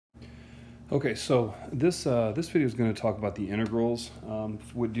Okay, so this video is going to talk about the integrals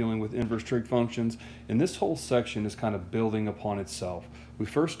with dealing with inverse trig functions, and this whole section is kind of building upon itself. We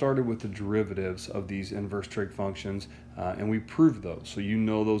first started with the derivatives of these inverse trig functions, and we proved those, so you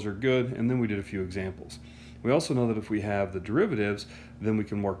know those are good, and then we did a few examples. We also know that if we have the derivatives, then we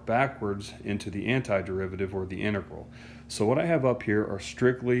can work backwards into the antiderivative or the integral. So what I have up here are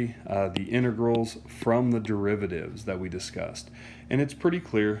strictly the integrals from the derivatives that we discussed. And it's pretty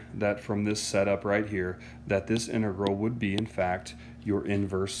clear that from this setup right here that this integral would be in fact your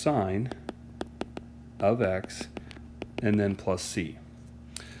inverse sine of x and then plus c.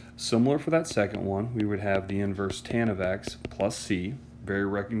 Similar for that second one, we would have the inverse tan of x plus c, very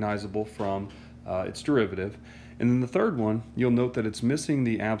recognizable from its derivative. And then the third one, you'll note that it's missing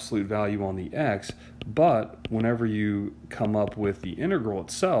the absolute value on the x, but whenever you come up with the integral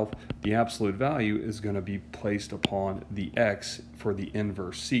itself, the absolute value is going to be placed upon the x for the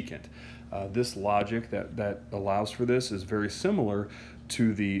inverse secant. This logic that allows for this is very similar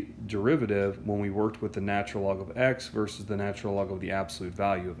to the derivative when we worked with the natural log of x versus the natural log of the absolute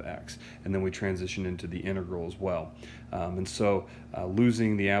value of x, and then we transition into the integral as well. And so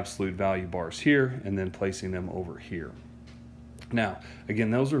losing the absolute value bars here and then placing them over here. Now,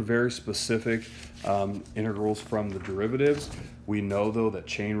 again, those are very specific integrals from the derivatives. We know, though, that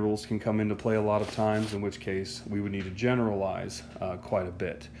chain rules can come into play a lot of times, in which case we would need to generalize quite a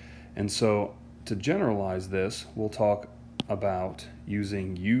bit. And so to generalize this, we'll talk about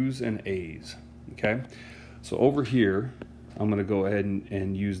using U's and A's, okay? So over here, I'm going to go ahead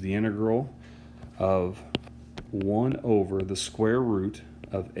and use the integral of 1 over the square root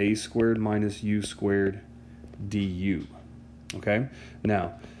of a squared minus u squared du, okay?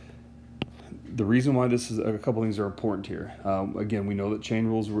 Now, the reason why this is a couple things are important here. Again, we know that chain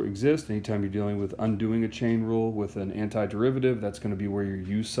rules exist. Anytime you're dealing with undoing a chain rule with an antiderivative, that's going to be where your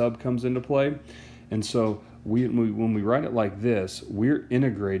u sub comes into play. And so when we write it like this, we're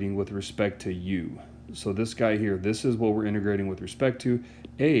integrating with respect to u. So this guy here, this is what we're integrating with respect to.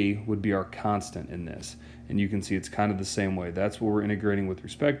 A would be our constant in this. And you can see it's kind of the same way. That's what we're integrating with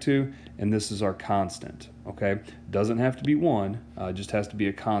respect to, and this is our constant, okay? Doesn't have to be 1, just has to be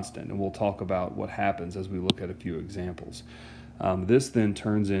a constant, and we'll talk about what happens as we look at a few examples. This then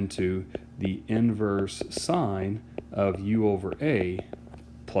turns into the inverse sine of u over a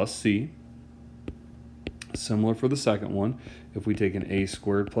plus c. Similar for the second one, if we take an a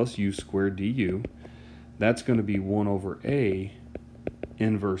squared plus u squared du, that's going to be 1 over a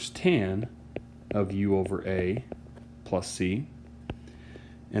inverse tan of u over a plus c.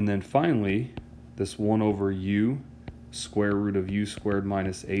 And then finally, this 1 over u square root of u squared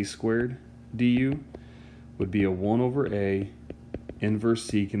minus a squared du would be a 1 over a inverse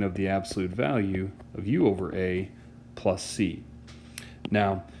secant of the absolute value of u over a plus c.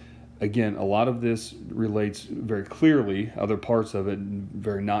 Now, again, a lot of this relates very clearly, other parts of it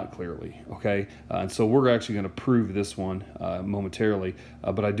very not clearly, okay? And so we're actually going to prove this one momentarily,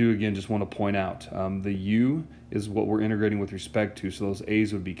 but I do again just want to point out the u is what we're integrating with respect to, so those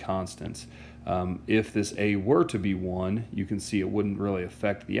a's would be constants. If this a were to be 1, you can see it wouldn't really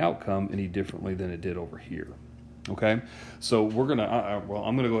affect the outcome any differently than it did over here. Okay, so we're gonna, well,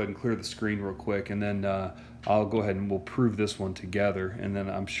 I'm gonna go ahead and clear the screen real quick, and then I'll go ahead and we'll prove this one together, and then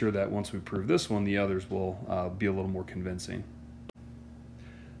I'm sure that once we prove this one, the others will be a little more convincing.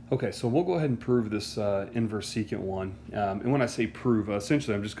 Okay, so we'll go ahead and prove this inverse secant one, and when I say prove,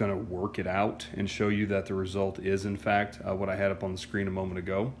 essentially I'm just gonna work it out and show you that the result is in fact what I had up on the screen a moment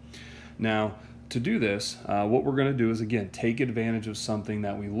ago. Now, to do this, what we're going to do is, again, take advantage of something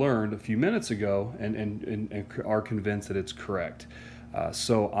that we learned a few minutes ago and are convinced that it's correct.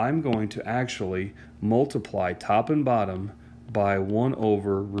 So I'm going to actually multiply top and bottom by 1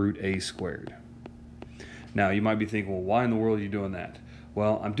 over root a squared. Now, you might be thinking, well, why in the world are you doing that?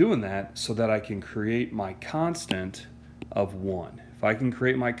 Well, I'm doing that so that I can create my constant of 1. If I can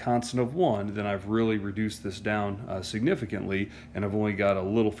create my constant of 1, then I've really reduced this down significantly, and I've only got a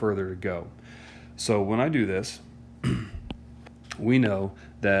little further to go. So when I do this, we know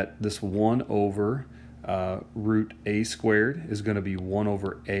that this 1 over root a squared is going to be 1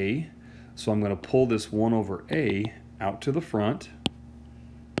 over a. So I'm going to pull this 1 over a out to the front.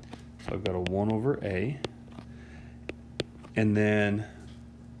 So I've got a 1 over a. And then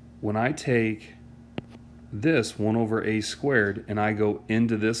when I take this 1 over a squared and I go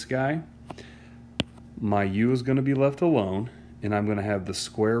into this guy, my u is going to be left alone, and I'm going to have the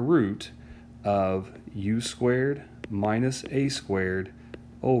square root of u squared minus a squared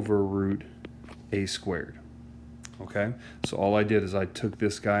over root a squared. Okay, so all I did is I took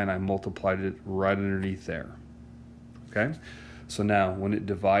this guy and I multiplied it right underneath there. Okay, So now when it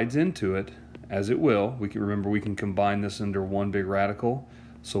divides into it, as it will, we can remember we can combine this under one big radical.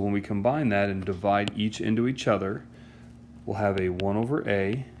 So when we combine that and divide each into each other, we'll have a 1 over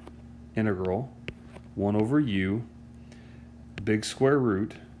a integral 1 over u big square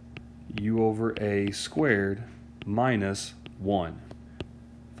root u over a squared minus 1,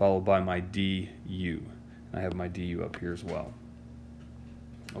 followed by my du. I have my du up here as well.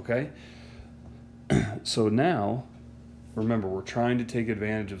 Okay? So now, remember, we're trying to take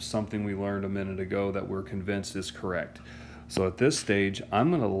advantage of something we learned a minute ago that we're convinced is correct. So at this stage, I'm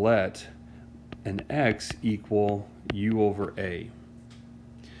going to let an x equal u over a.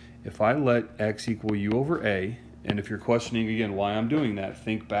 If I let x equal u over a, and if you're questioning again why I'm doing that,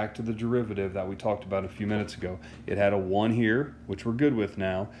 think back to the derivative that we talked about a few minutes ago. It had a 1 here, which we're good with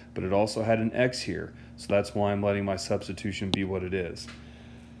now, but it also had an x here. So that's why I'm letting my substitution be what it is.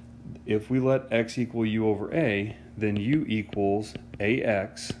 If we let x equal u over a, then u equals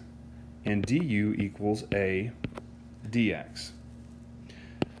ax and du equals a dx.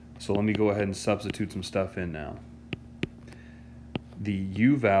 So let me go ahead and substitute some stuff in now. The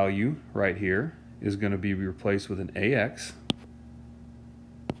u value right here is going to be replaced with an ax,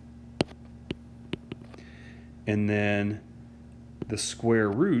 and then the square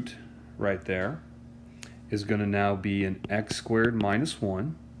root right there is going to now be an x squared minus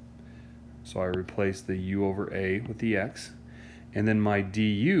 1. So I replace the u over a with the x, and then my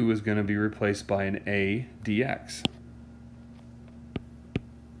du is going to be replaced by an a dx.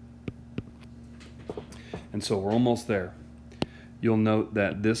 And so we're almost there. You'll note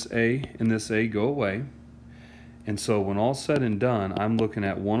that this a and this a go away, and so when all's said and done, I'm looking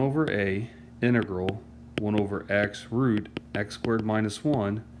at 1 over a integral 1 over x root x squared minus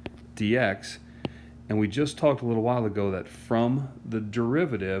 1 dx, and we just talked a little while ago that from the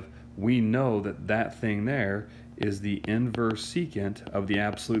derivative we know that that thing there is the inverse secant of the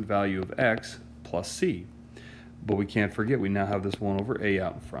absolute value of x plus c. But we can't forget we now have this 1 over a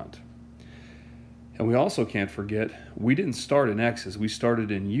out in front. And we also can't forget we didn't start in x's, we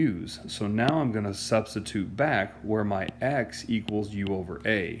started in u's. So now I'm going to substitute back where my x equals u over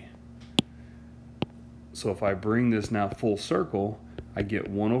a. So if I bring this now full circle, I get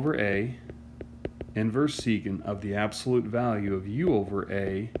 1 over a inverse secant of the absolute value of u over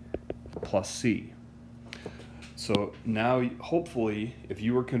a plus c. So now hopefully if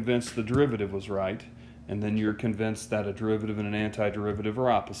you were convinced the derivative was right, and then you're convinced that a derivative and an antiderivative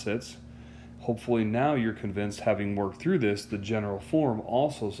are opposites, hopefully now you're convinced, having worked through this, the general form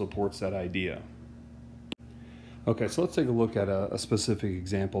also supports that idea. Okay, so let's take a look at a specific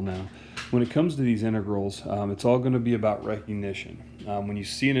example now. When it comes to these integrals, it's all going to be about recognition. When you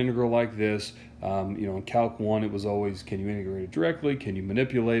see an integral like this, in Calc 1 it was always, can you integrate it directly, can you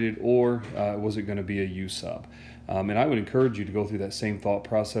manipulate it, or was it going to be a u sub? And I would encourage you to go through that same thought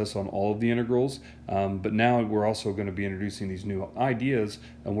process on all of the integrals, but now we're also going to be introducing these new ideas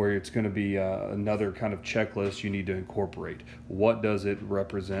and where it's going to be another kind of checklist you need to incorporate. What does it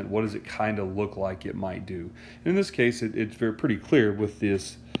represent? What does it kind of look like it might do? And in this case, it's very pretty clear with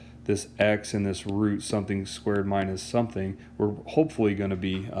this x and this root something squared minus something, we're hopefully going to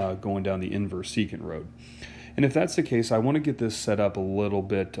be going down the inverse secant road. And if that's the case, I want to get this set up a little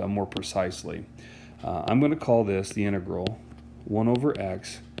bit more precisely. I'm going to call this the integral 1 over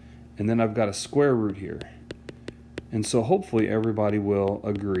x, and then I've got a square root here. And so hopefully everybody will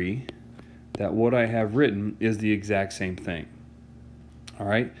agree that what I have written is the exact same thing. All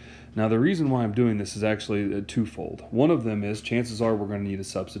right? Now the reason why I'm doing this is actually twofold. One of them is chances are we're going to need a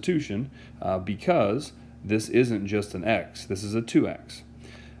substitution because this isn't just an x, this is a 2x.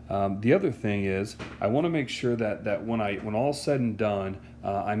 The other thing is I want to make sure that when all's said and done,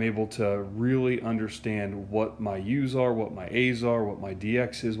 I'm able to really understand what my u's are, what my a's are, what my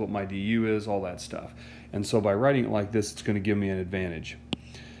dx is, what my du is, all that stuff. And so by writing it like this, it's going to give me an advantage.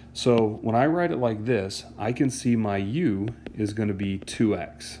 So when I write it like this, I can see my u is going to be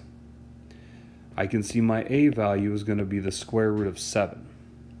 2x. I can see my a value is going to be the square root of 7.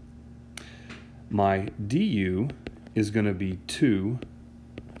 My du is going to be 2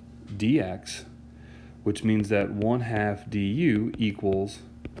 dx, which means that 1/2 du equals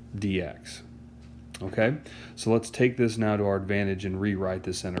dx. Okay, so let's take this now to our advantage and rewrite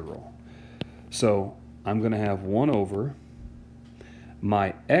this integral. So I'm going to have 1 over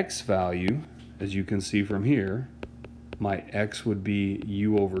my x value, as you can see from here, my x would be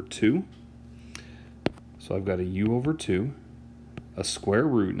u over 2. So I've got a u over 2, a square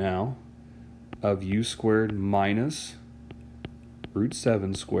root now of u squared minus root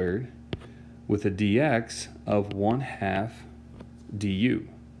 7 squared with a dx of 1/2 du.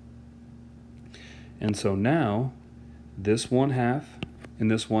 And so now this 1/2 and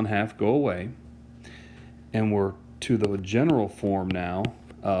this 1/2 go away, and we're to the general form now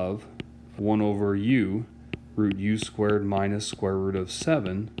of 1 over u root u squared minus square root of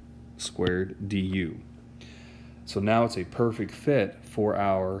 7 squared du. So now it's a perfect fit for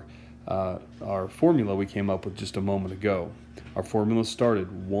our formula we came up with just a moment ago. Our formula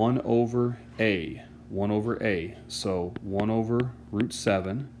started 1 over a. So 1 over root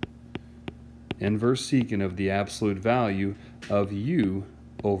 7, inverse secant of the absolute value of u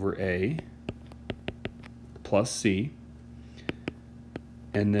over a plus c.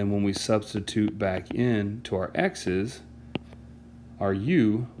 And then when we substitute back in to our x's, our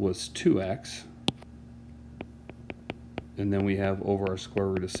u was 2x. And then we have over our square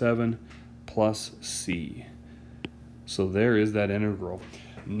root of 7 plus c. So there is that integral.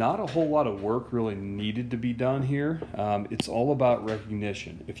 Not a whole lot of work really needed to be done here. It's all about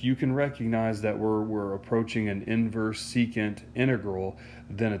recognition. If you can recognize that we're approaching an inverse secant integral,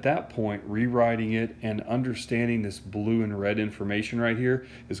 then at that point rewriting it and understanding this blue and red information right here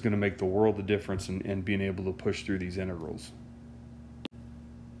is going to make the world of difference in being able to push through these integrals.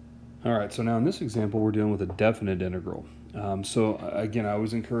 All right, so now in this example we're dealing with a definite integral. So again, I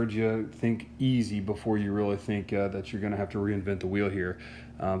always encourage you to think easy before you really think that you're going to have to reinvent the wheel here.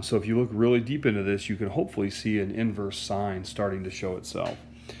 So if you look really deep into this, you can hopefully see an inverse sign starting to show itself.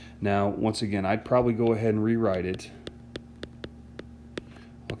 Now, once again, I'd probably go ahead and rewrite it.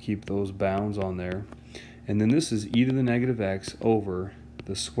 I'll keep those bounds on there. And then this is e to the negative x over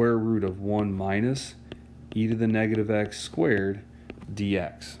the square root of 1 minus e to the negative x squared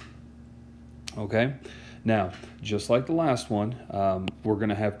dx. Okay? Now, just like the last one, we're going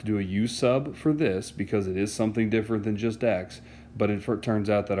to have to do a u sub for this because it is something different than just x, but it turns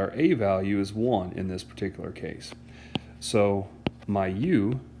out that our a value is 1 in this particular case. So my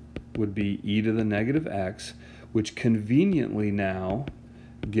u would be e to the negative x, which conveniently now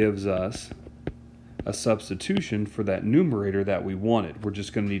gives us a substitution for that numerator that we wanted. We're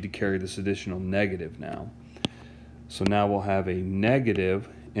just going to need to carry this additional negative now. So now we'll have a negative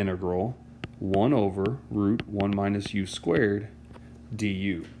integral 1 over root 1 minus u squared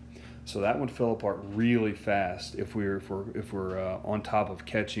du. So that would fill apart really fast if we're on top of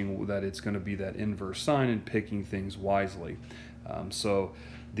catching that it's going to be that inverse sign and picking things wisely. So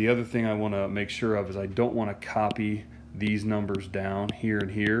the other thing I want to make sure of is I don't want to copy these numbers down here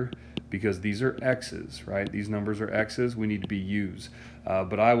and here because these are x's, right? These numbers are x's, we need to be u's.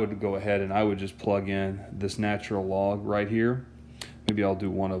 But I would go ahead and I would just plug in this natural log right here. Maybe I'll do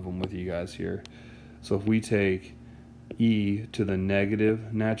one of them with you guys here. So if we take e to the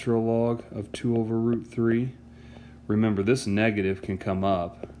negative natural log of 2 over root 3, remember this negative can come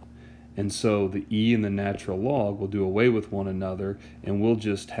up, and so the e and the natural log will do away with one another, and we'll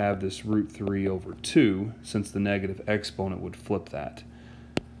just have this root 3 over 2 since the negative exponent would flip that.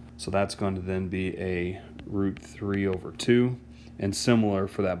 So that's going to then be a root 3 over 2, and similar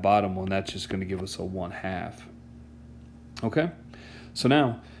for that bottom one, that's just going to give us a 1/2. Okay? So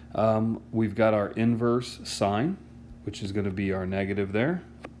now we've got our inverse sign, which is going to be our negative there.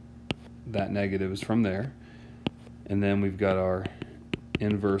 That negative is from there. And then we've got our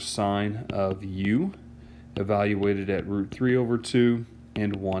inverse sign of u, evaluated at root 3 over 2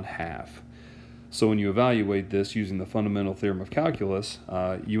 and 1/2. So when you evaluate this using the fundamental theorem of calculus,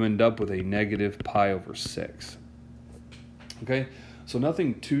 you end up with a negative pi over 6. Okay? So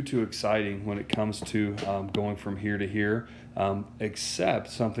nothing too exciting when it comes to going from here to here, except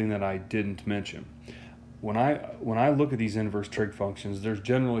something that I didn't mention. When I look at these inverse trig functions, there's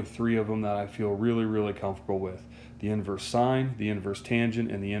generally 3 of them that I feel really comfortable with. The inverse sine, the inverse tangent,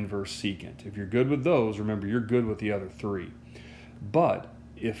 and the inverse secant. If you're good with those, remember you're good with the other 3. But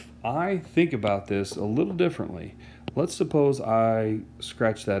if I think about this a little differently, let's suppose I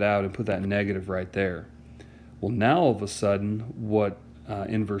scratch that out and put that negative right there. Well, now all of a sudden, what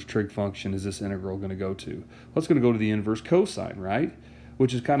inverse trig function is this integral going to go to? Well, it's going to go to the inverse cosine, right?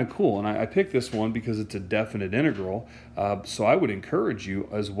 Which is kind of cool. And I picked this one because it's a definite integral. So I would encourage you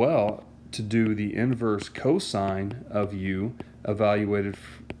as well to do the inverse cosine of u evaluated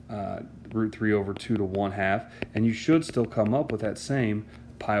root 3 over 2 to 1/2. And you should still come up with that same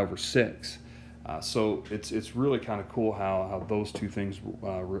pi over 6. So it's really kind of cool how those two things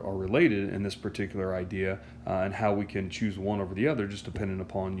are related in this particular idea, and how we can choose one over the other just depending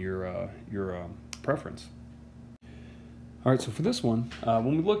upon your preference. All right, so for this one,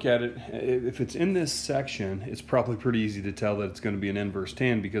 when we look at it, if it's in this section, it's probably pretty easy to tell that it's going to be an inverse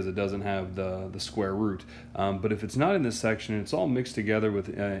tan because it doesn't have the square root. But if it's not in this section, it's all mixed together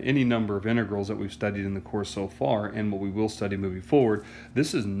with any number of integrals that we've studied in the course so far and what we will study moving forward.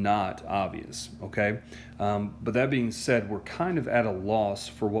 This is not obvious, okay? But that being said, we're kind of at a loss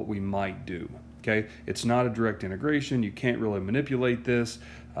for what we might do. Okay, it's not a direct integration. You can't really manipulate this.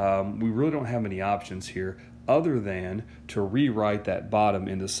 We really don't have any options here other than to rewrite that bottom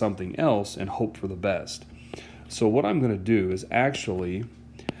into something else and hope for the best. So what I'm going to do is actually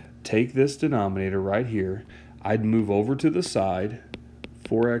take this denominator right here. I'd move over to the side,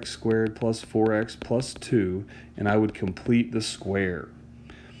 4x squared plus 4x plus 2, and I would complete the square.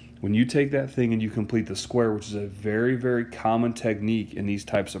 When you take that thing and you complete the square, which is a very, very common technique in these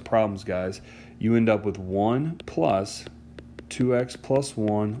types of problems, guys, you end up with 1 plus 2x plus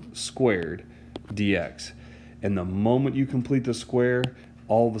 1 squared dx. And the moment you complete the square,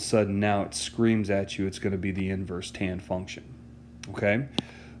 all of a sudden now it screams at you it's going to be the inverse tan function. Okay?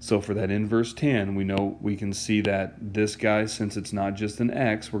 So for that inverse tan, we know we can see that this guy, since it's not just an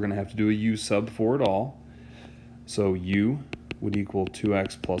x, we're going to have to do a u sub for it all. So u would equal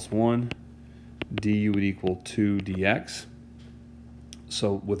 2x plus 1, du would equal 2 dx.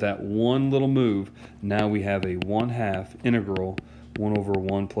 So with that one little move, now we have a 1/2 integral 1 over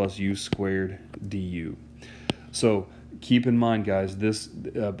 1 plus u squared du. So keep in mind, guys, this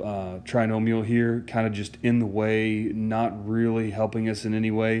trinomial here, kind of just in the way, not really helping us in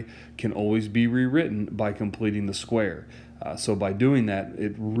any way, can always be rewritten by completing the square. So by doing that,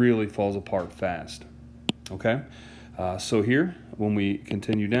 it really falls apart fast. Okay? So here, when we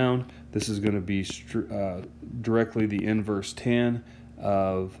continue down, this is going to be directly the inverse tan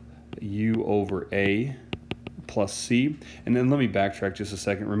of u over a plus c. And then let me backtrack just a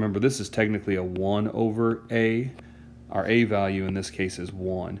second. Remember, this is technically a 1 over a. Our a value in this case is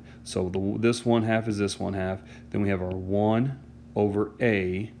 1. So this 1/2 is this 1/2. Then we have our 1 over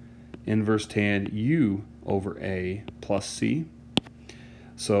a inverse tan u over a plus c.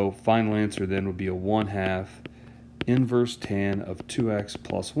 So final answer then would be a 1/2 inverse tan of 2x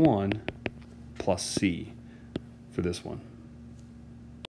plus 1 plus c for this one.